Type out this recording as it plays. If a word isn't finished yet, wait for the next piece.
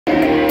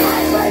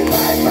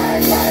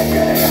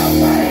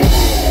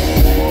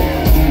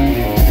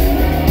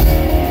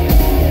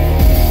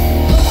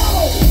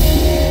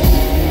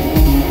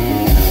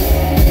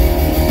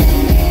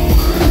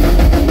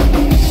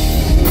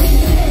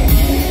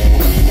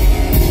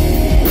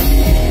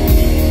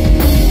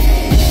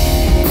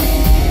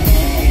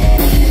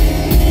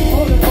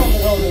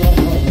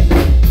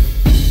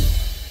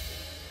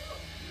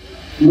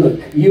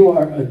You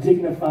are a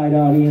dignified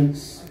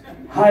audience,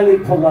 highly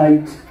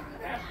polite.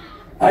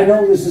 I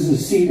know this is a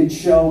seated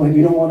show and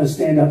you don't want to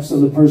stand up so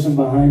the person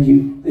behind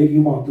you, that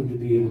you want them to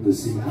be able to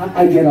see.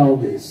 I get all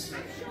this.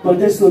 But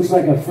this looks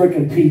like a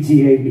frickin'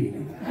 PTA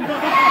meeting.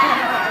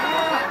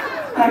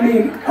 I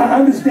mean, I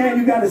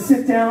understand you got to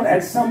sit down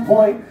at some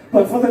point,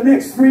 but for the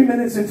next 3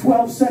 minutes and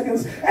 12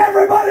 seconds,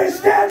 everybody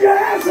stand your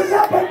asses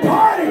up and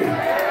party! And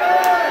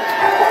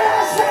when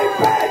I say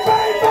bang,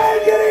 bang, bang,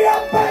 giddy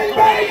up, bang,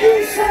 bang,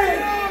 you say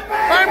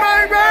bang,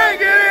 bang, bang,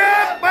 giddy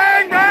up,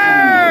 bang, bang!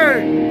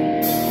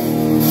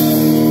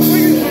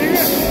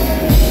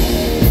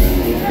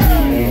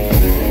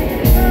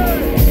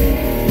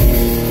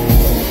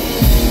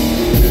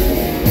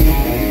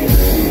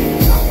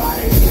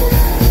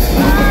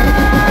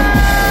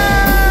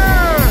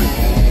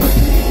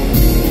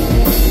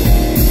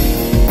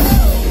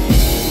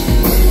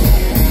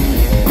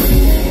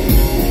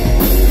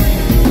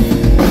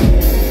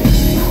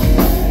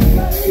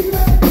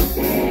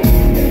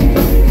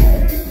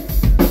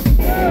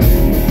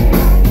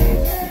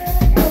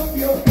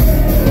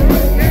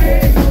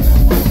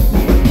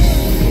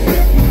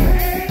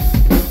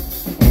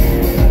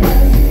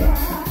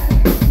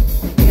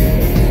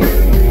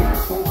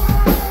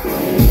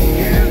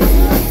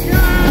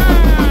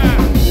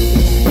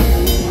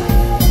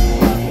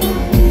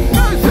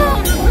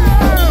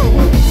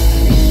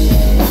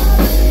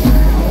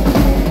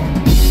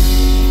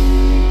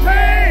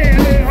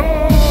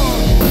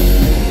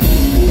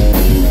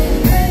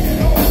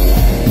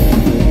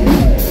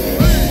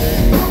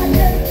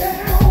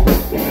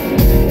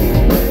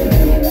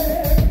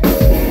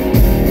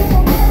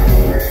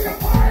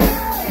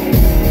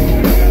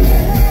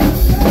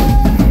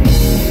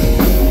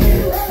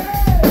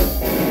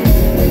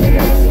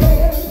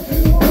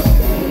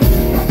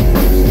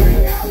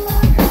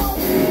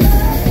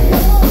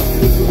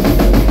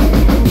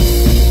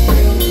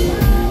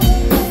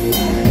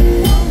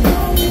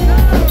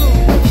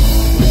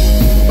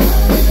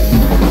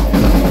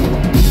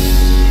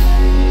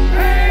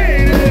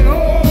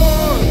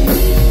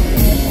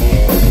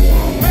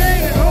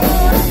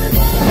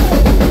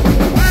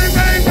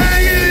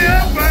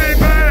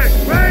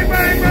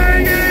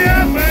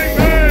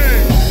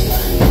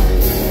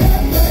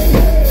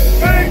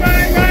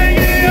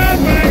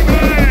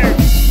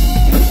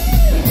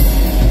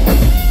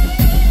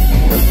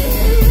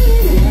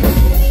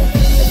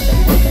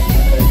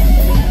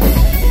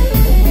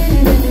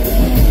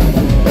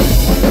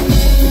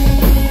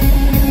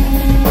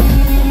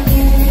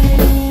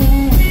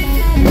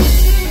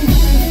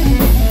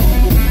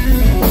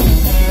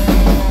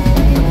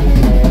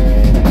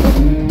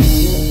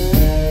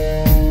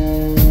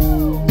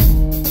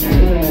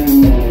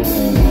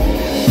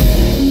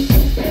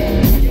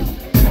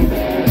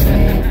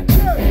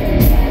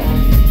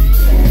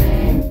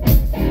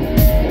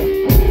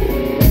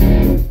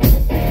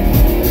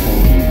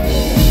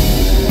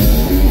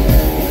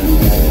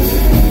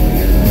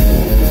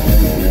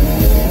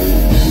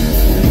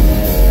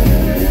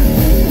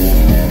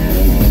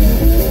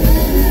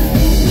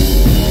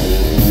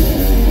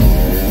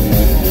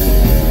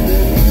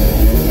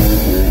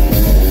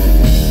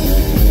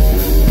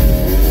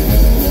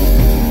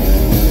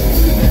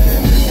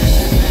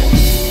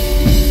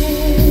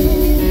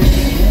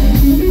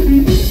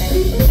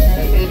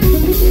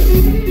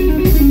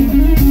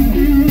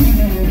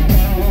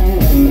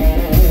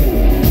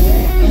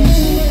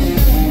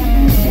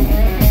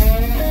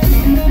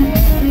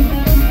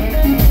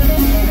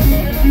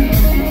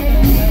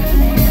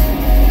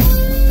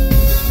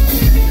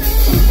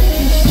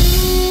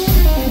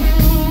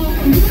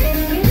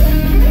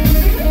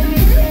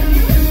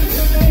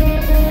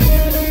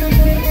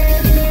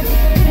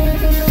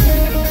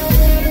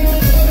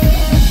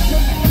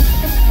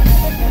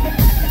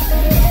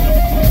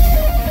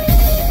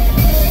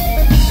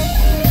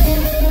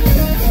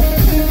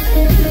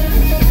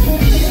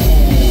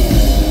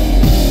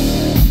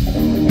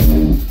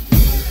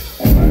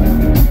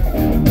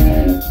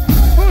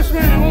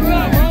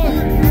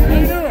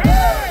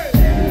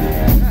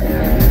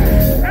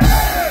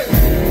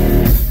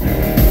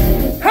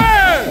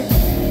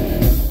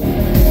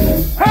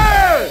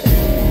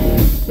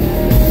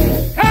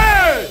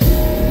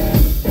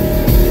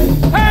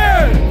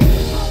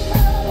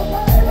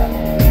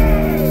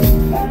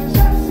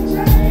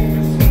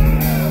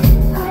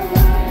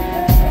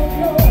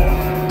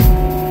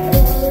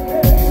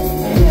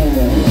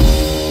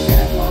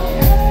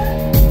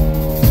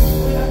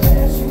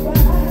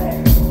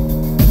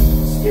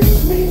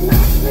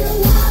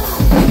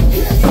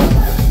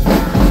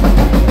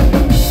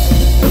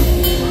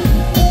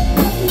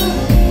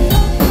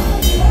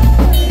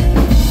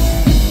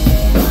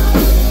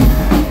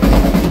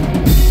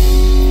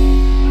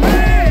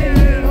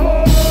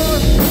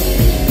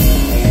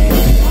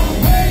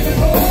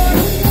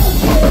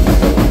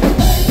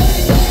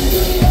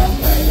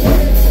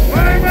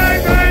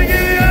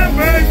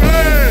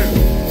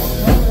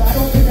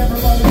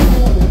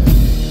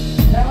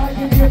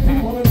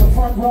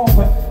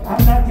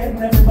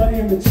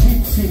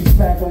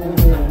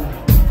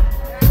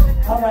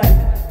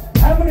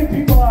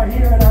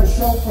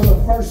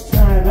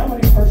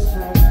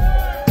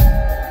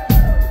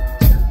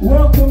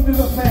 Welcome to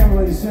the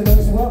family,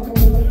 sinners. Welcome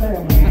to the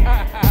family.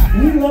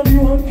 We love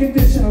you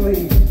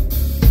unconditionally,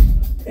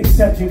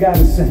 except you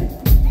gotta sing.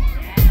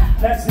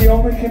 That's the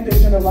only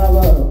condition of my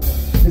love,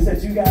 is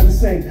that you gotta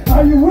sing.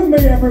 Are you with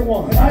me,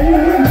 everyone? Are you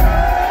with me?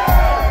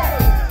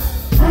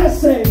 I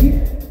say,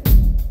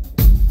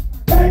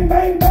 bang,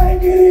 bang, bang,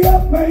 giddy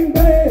up, bang,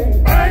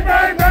 bang. Bang,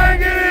 bang, bang,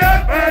 giddy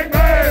up, bang,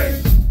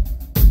 bang.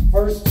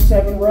 First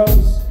 7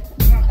 rows,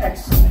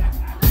 excellent.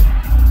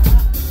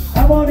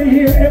 I want to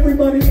hear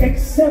everybody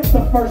except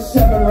the first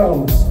 7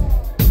 rows.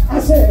 I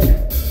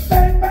said,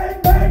 bang,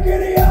 bang, bang,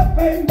 giddy up,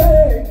 bang,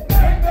 bang.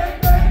 Bang,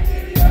 bang, bang,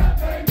 giddy up,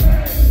 bang,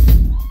 bang.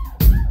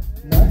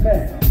 Not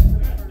bad.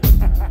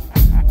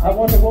 I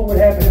wonder what would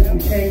happen if we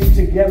came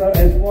together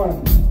as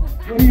one.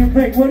 What do you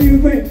think? What do you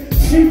think?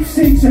 Cheap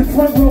seats and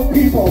front row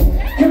people.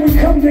 Can we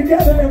come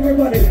together,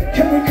 everybody?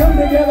 Can we come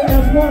together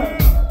as one?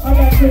 How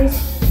about this?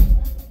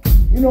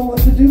 You know what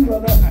to do,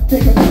 brother.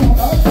 Take a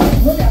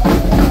look out.